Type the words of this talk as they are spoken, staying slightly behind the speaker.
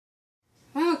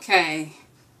Okay.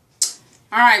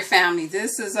 Alright, family.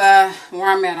 This is where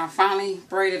I'm at. I finally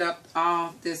braided up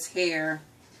all this hair.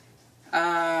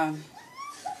 As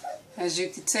you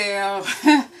can tell,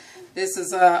 this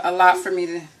is a lot for me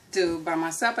to do by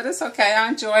myself, but it's okay. I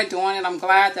enjoy doing it. I'm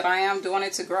glad that I am doing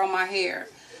it to grow my hair.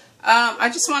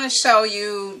 I just want to show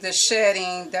you the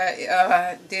shedding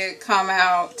that did come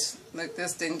out. Look,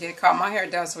 this didn't get caught. My hair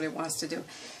does what it wants to do.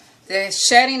 The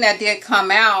shedding that did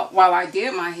come out while I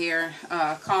did my hair,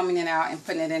 combing it out and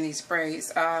putting it in these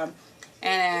braids.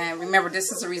 And remember, this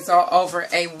is a result over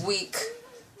a week.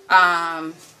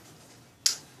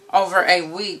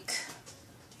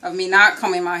 Of me not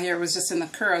combing my hair. It was just in the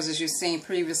curls, as you've seen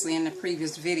previously in the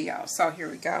previous video. So here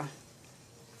we go.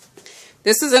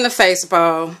 This is in the face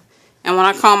bowl, and when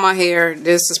I comb my hair,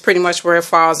 this is pretty much where it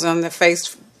falls on the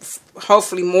face.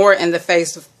 Hopefully more in the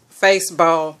face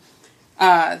bowl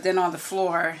than on the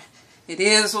floor. It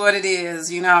is what it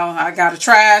is. You know, I got a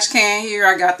trash can here,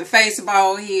 I got the face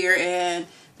bowl here, and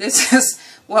this is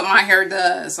what my hair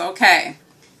does. Okay,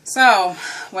 so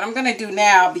what I'm gonna do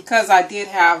now, because I did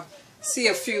see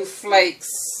a few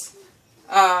flakes.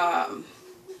 Yeah,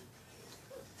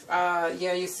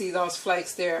 you see those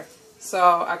flakes there. So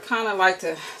I kind of like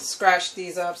to scratch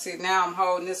these up. See, now I'm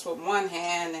holding this with one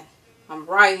hand and I'm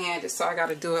right-handed, so I got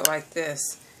to do it like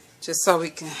this just so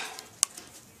we can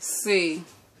see.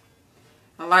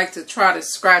 I like to try to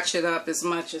scratch it up as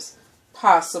much as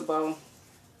possible.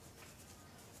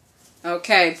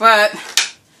 Okay, but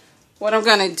what I'm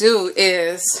going to do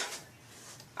is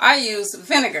I use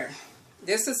vinegar.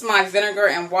 This is my vinegar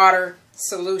and water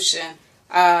solution.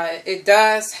 It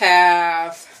does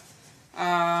have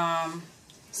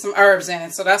some herbs in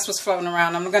it, so that's what's floating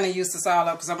around. I'm going to use this all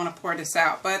up because I want to pour this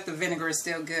out, but the vinegar is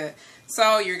still good.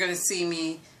 So you're going to see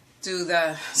me do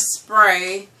the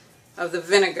spray of the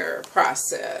vinegar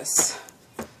process.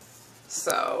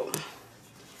 So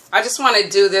I just want to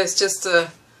do this just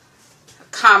to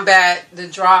combat the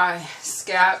dry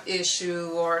scalp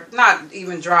issue, or not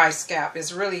even dry scalp.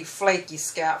 It's really flaky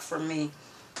scalp for me,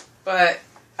 but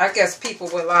I guess people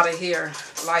with a lot of hair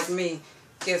like me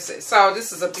gets it. So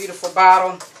this is a beautiful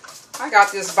bottle. I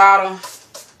got this bottle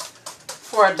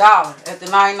for $1 at the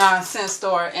 99-cent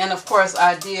store, and of course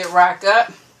I did rack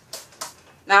up.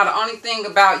 Now the only thing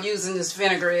about using this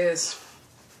vinegar is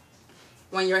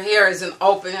when your hair isn't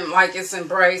open, like it's in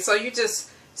braids, so you just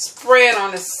spray it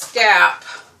on the scalp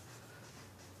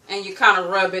and you kind of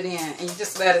rub it in and you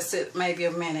just let it sit maybe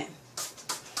a minute.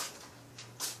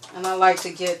 And I like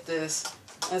to get this.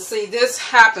 And see, this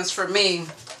happens for me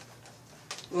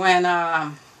when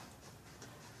I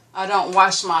don't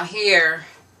wash my hair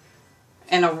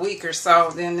in a week or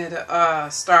so. Then it'll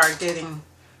start getting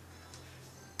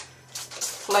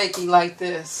flaky like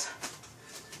this.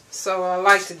 So what I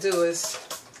like to do is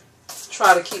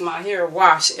try to keep my hair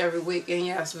washed every week. And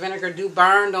yes, vinegar do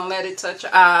burn. Don't let it touch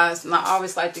your eyes. And I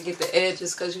always like to get the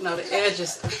edges, because you know the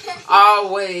edges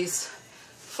always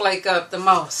flake up the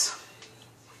most.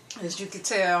 As you can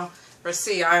tell or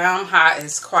see, I am hot.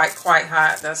 It's quite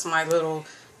hot. That's my little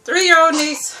 3-year-old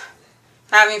niece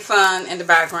having fun in the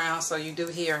background, so you do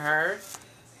hear her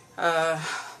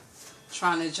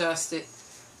trying to adjust it.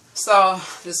 So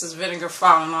this is vinegar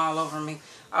falling all over me.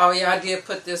 Oh yeah, I did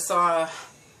put this top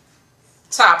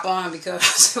on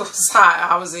because it was hot.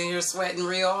 I was in here sweating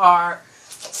real hard.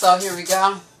 So here we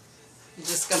go. You're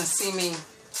just going to see me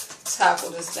tackle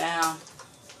this down.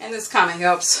 And this kind of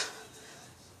helps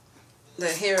the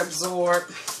hair absorb,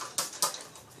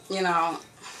 you know,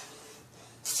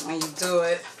 when you do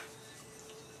it.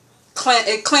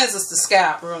 It cleanses the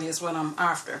scalp, really, is what I'm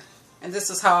after. And this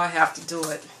is how I have to do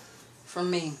it for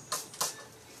me.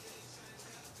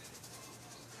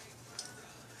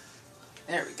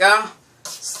 There we go.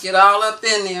 Just get all up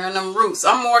in there in them roots.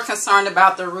 I'm more concerned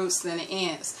about the roots than the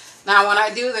ends. Now when I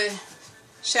do the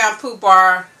shampoo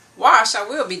bar wash, I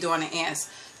will be doing the ends.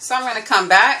 So I'm going to come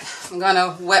back. I'm going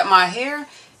to wet my hair,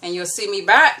 and you'll see me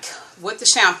back with the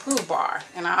shampoo bar.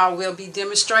 And I will be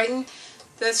demonstrating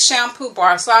the shampoo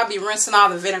bar. So I'll be rinsing all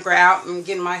the vinegar out and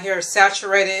getting my hair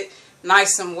saturated,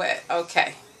 nice and wet.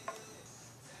 Okay.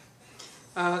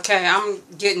 Okay, I'm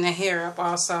getting the hair up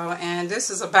also, and this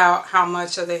is about how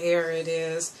much of the hair it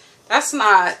is. That's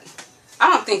not, I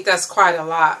don't think that's quite a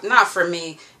lot, not for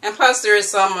me. And plus there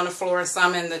is some on the floor and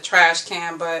some in the trash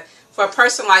can, but for a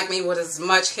person like me with as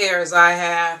much hair as I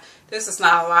have, this is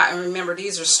not a lot. And remember,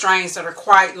 these are strands that are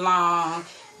quite long,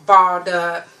 balled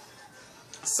up.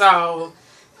 So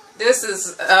this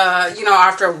is, you know,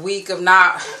 after a week of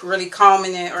not really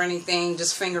combing it or anything,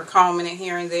 just finger combing it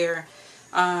here and there.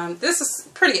 This is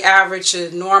pretty average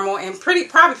and normal and probably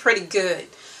pretty good.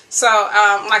 So,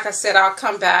 like I said, I'll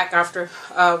come back after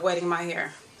wetting my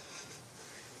hair.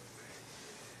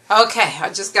 Okay, I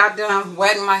just got done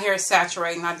wetting my hair,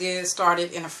 saturating. I did start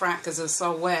it in the front because it was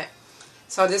so wet.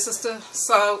 So this is the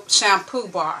soap shampoo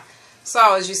bar.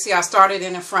 So as you see, I started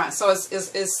in the front. So it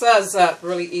suds up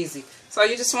really easy. So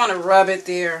you just want to rub it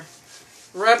there.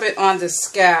 Rub it on the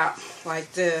scalp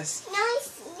like this.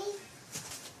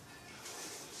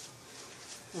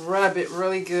 Rub it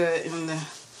really good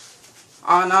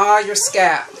on all your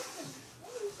scalp.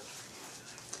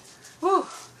 Whew.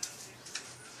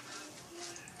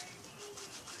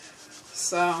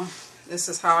 So this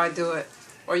is how I do it.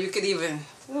 Or you could even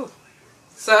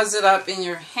suds it up in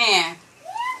your hand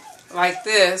like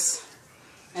this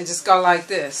and just go like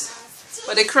this.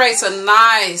 But it creates a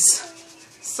nice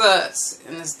suds,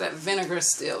 and it's that vinegar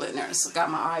still in there. It's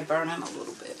got my eye burning a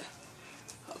little bit.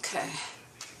 Okay.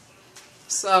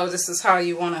 So this is how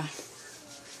you want to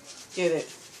get it.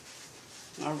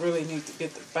 I really need to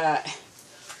get the back.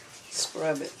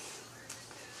 Scrub it.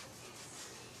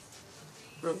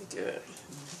 Really good.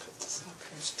 Put this up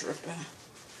here, it's dripping.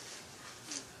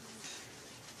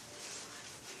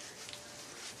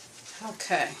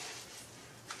 Okay.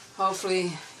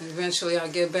 Hopefully, eventually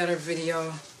I'll get better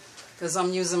video because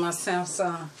I'm using my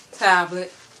Samsung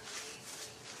tablet.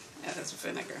 Yeah, that's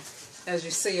vinegar. As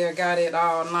you see, I got it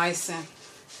all nice and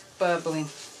bubbly.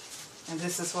 And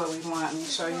this is what we want. Let me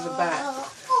show you the back.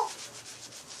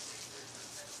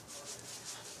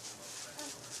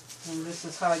 And this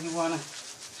is how you want to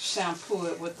shampoo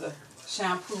it with the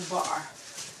shampoo bar.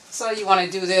 So you want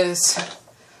to do this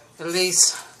at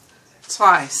least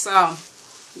twice. So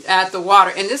you add the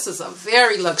water. And this is a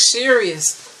very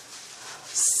luxurious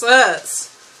suds.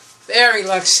 Very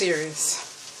luxurious.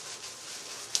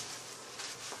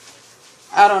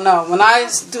 I don't know. When I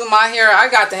do my hair, I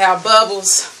got to have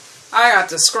bubbles. I got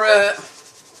to scrub.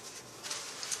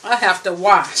 I have to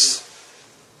wash.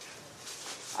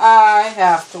 I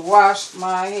have to wash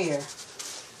my hair.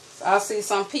 I see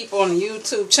some people on the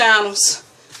YouTube channels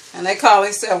and they call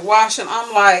themselves washing.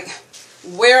 I'm like,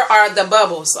 where are the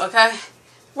bubbles, okay?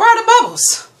 Where are the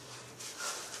bubbles?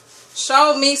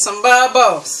 Show me some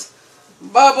bubbles.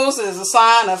 Bubbles is a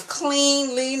sign of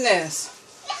cleanliness.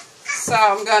 So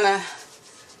I'm going to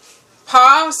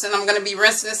pause and I'm going to be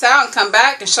rinsing this out and come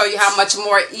back and show you how much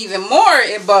more, even more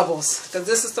it bubbles. Because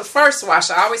this is the first wash.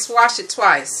 I always wash it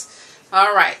twice.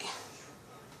 Alright.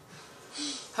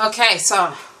 Okay,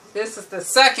 so this is the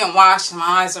second wash. My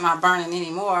eyes are not burning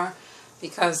anymore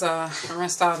because I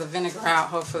rinsed all the vinegar out,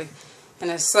 hopefully. And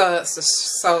the suds, the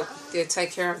soap did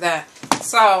take care of that.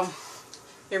 So,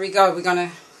 here we go. We're going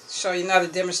to show you another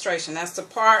demonstration. That's the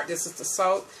part. This is the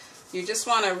soap. You just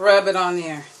want to rub it on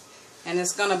there. And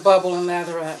it's going to bubble and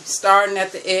lather up. Starting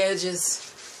at the edges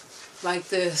like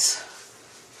this.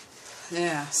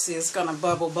 Yeah, see, it's going to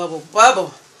bubble, bubble,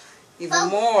 bubble. Even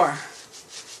more.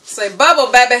 Say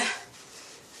bubble, baby.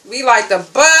 We like to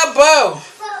bubble.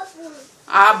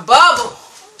 I bubble.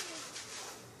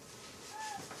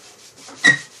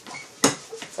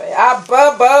 Say I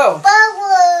bubble.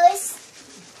 Bubbles.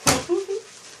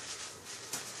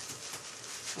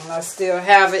 And I still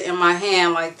have it in my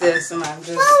hand like this, and I'm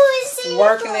just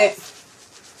working it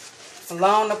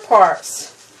along the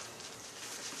parts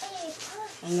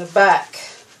in the back.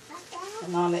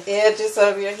 And on the edges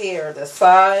of your hair, the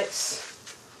sides,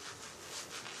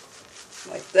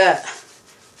 like that.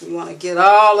 You want to get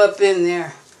all up in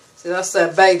there. See, that's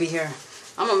that baby hair.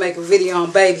 I'm going to make a video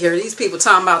on baby hair. These people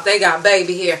talking about they got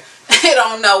baby hair. They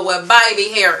don't know what baby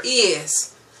hair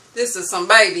is. This is some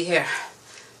baby hair.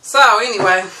 So,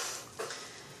 anyway,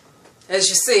 as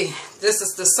you see, this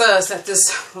is the suds that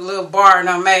this little bar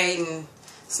done made, and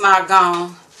it's not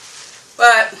gone.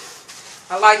 But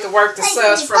I like to work the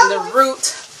suds from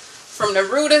the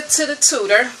rooter to the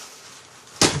tutor.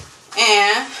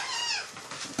 And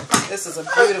this is a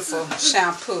beautiful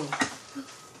shampoo.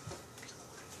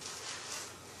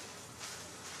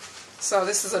 So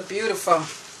this is a beautiful,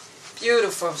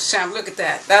 beautiful shampoo. Look at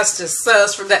that. That's just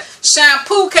suds from that.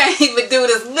 Shampoo can't even do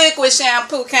this. Liquid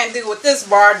shampoo can't do what this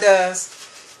bar does.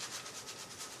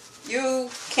 You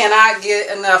cannot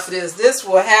get enough of this. This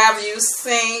will have you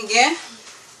singing.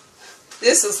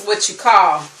 This is what you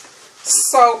call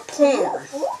soap porn.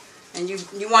 And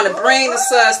you want to bring the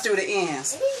suds through the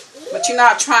ends. But you're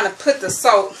not trying to put the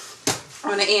soap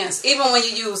on the ends. Even when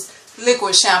you use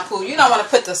liquid shampoo, you don't want to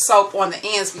put the soap on the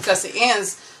ends because the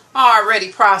ends are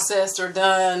already processed or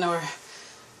done, or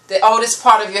the oldest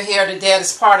part of your hair, the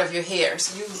deadest part of your hair.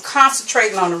 So you're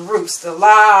concentrating on the roots, the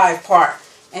live part,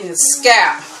 and the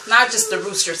scalp. Not just the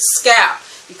roots, your scalp.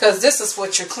 Because this is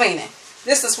what you're cleaning.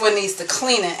 This is what needs the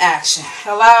cleaning action.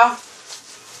 Hello?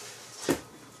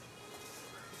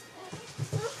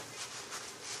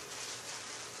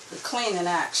 The cleaning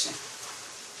action.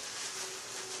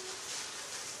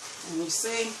 And you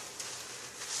see?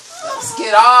 Let's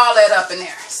get all that up in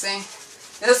there. See?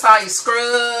 This is how you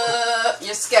scrub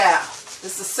your scalp.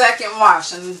 This is the second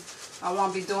wash, and I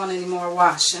won't be doing any more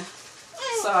washing.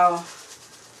 So,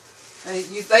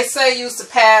 they say use the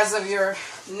pads of your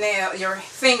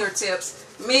fingertips.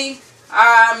 Me,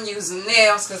 I'm using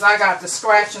nails because I got to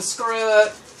scratch and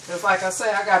scrub. Because like I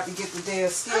said, I got to get the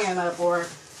dead skin up, or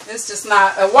it's just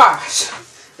not a wash.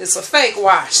 It's a fake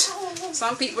wash.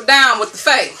 Some people down with the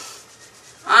fake.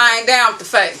 I ain't down with the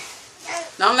fake.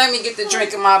 Don't let me get to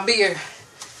drinking my beer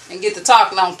and get to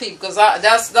talking on people, because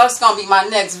that's going to be my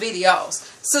next videos.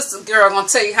 Sister girl going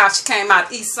to tell you how she came out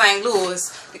of East St. Louis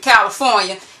to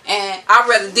California, and I'd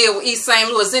rather deal with East St.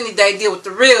 Louis any day, deal with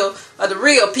the real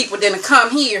people than to come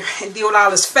here and deal with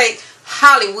all this fake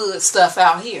Hollywood stuff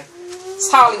out here. It's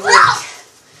Hollywood.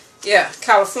 Yeah,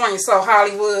 California so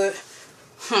Hollywood.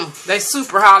 They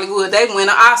super Hollywood. They win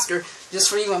an Oscar just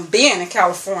for even being in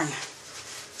California.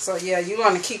 So yeah, you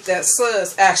want to keep that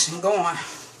suds action going.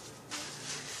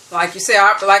 Like you said,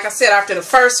 like I said, after the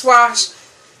first wash,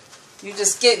 you're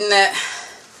just getting that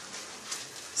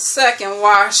second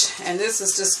wash, and this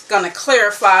is just gonna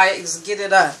clarify it, just get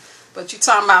it up. But you're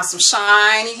talking about some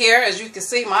shiny hair. As you can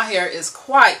see, my hair is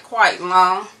quite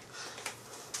long,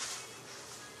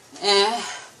 and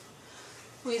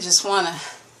we just want to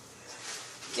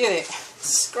get it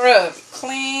scrubbed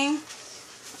clean.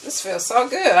 This feels so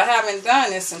good. I haven't done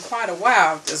this in quite a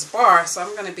while, this bar, so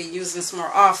I'm going to be using this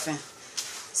more often.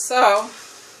 So,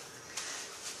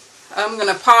 I'm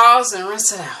going to pause and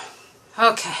rinse it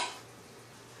out. Okay.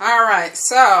 Alright,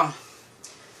 so,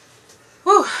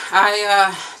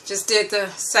 I just did the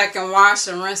second wash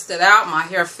and rinsed it out. My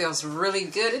hair feels really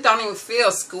good. It don't even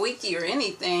feel squeaky or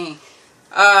anything.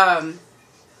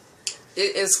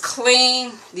 It is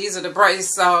clean. These are the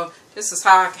braids, so this is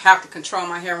how I have to control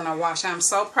my hair when I wash. I'm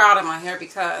so proud of my hair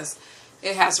because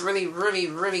it has really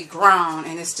grown,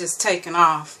 and it's just taken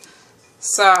off.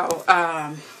 So,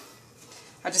 I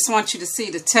just want you to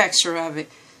see the texture of it.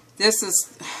 This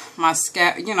is my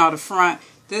scalp, you know, the front.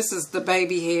 This is the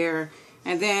baby hair.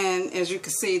 And then, as you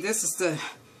can see, this is the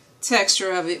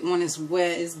texture of it when it's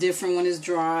wet. It's different when it's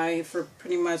dry for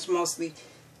pretty much most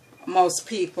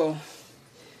people.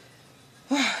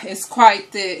 It's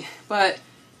quite thick, but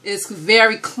it's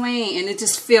very clean, and it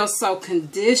just feels so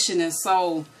conditioned and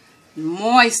so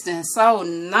moist and so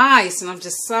nice, and I'm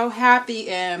just so happy.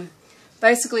 And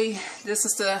basically, this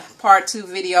is the part 2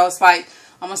 video. It's like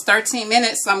almost 13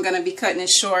 minutes, so I'm going to be cutting it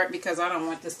short because I don't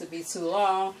want this to be too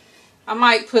long. I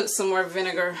might put some more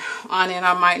vinegar on it,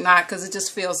 I might not, because it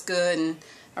just feels good, and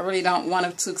I really don't want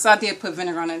it to, because I did put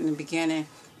vinegar on it in the beginning.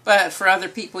 But for other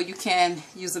people, you can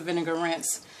use a vinegar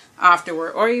rinse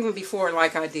afterward, or even before,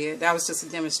 like I did. That was just a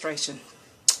demonstration.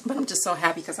 But I'm just so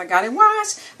happy because I got it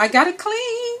washed. I got it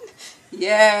clean.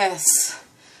 Yes.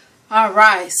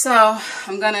 Alright, so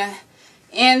I'm going to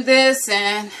end this,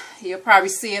 and you'll probably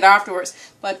see it afterwards.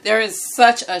 But there is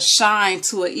such a shine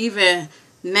to it, even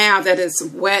now that it's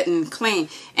wet and clean.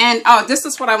 And, oh, this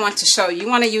is what I want to show you. You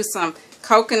want to use some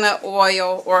coconut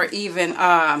oil, or even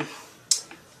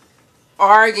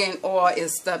argan oil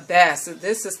is the best.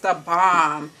 This is the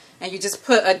bomb. And you just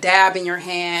put a dab in your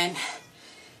hand,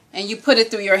 and you put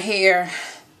it through your hair.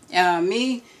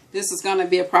 This is going to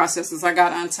be a process as I got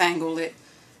to untangle it.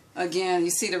 Again,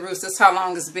 you see the roots. This is how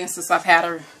long it's been since I've had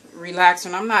a relaxer.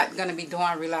 And I'm not going to be doing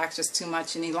relaxers too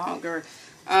much any longer.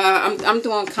 I'm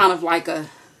doing kind of like a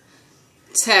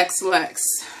Tex-Lex,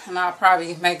 and I'll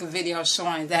probably make a video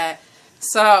showing that.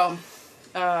 So,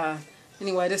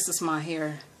 anyway, this is my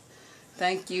hair.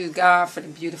 Thank you, God, for the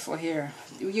beautiful hair.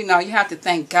 You know, you have to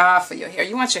thank God for your hair.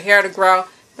 You want your hair to grow?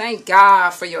 Thank God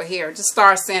for your hair. Just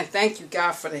start saying, thank you,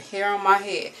 God, for the hair on my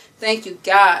head. Thank you,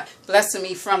 God, blessing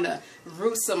me from the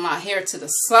roots of my hair to the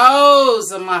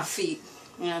soles of my feet.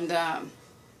 And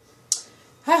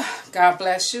God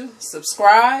bless you.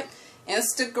 Subscribe.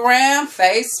 Instagram,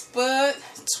 Facebook,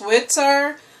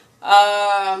 Twitter,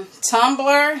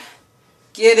 Tumblr.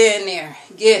 Get in there.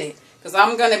 Get it. Because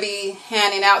I'm going to be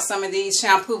handing out some of these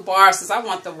shampoo bars because I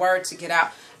want the word to get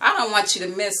out. I don't want you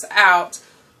to miss out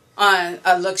on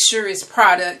a luxurious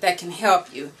product that can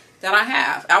help you, that I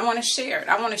have. I want to share it.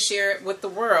 I want to share it with the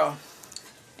world.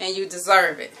 And you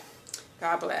deserve it.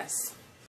 God bless.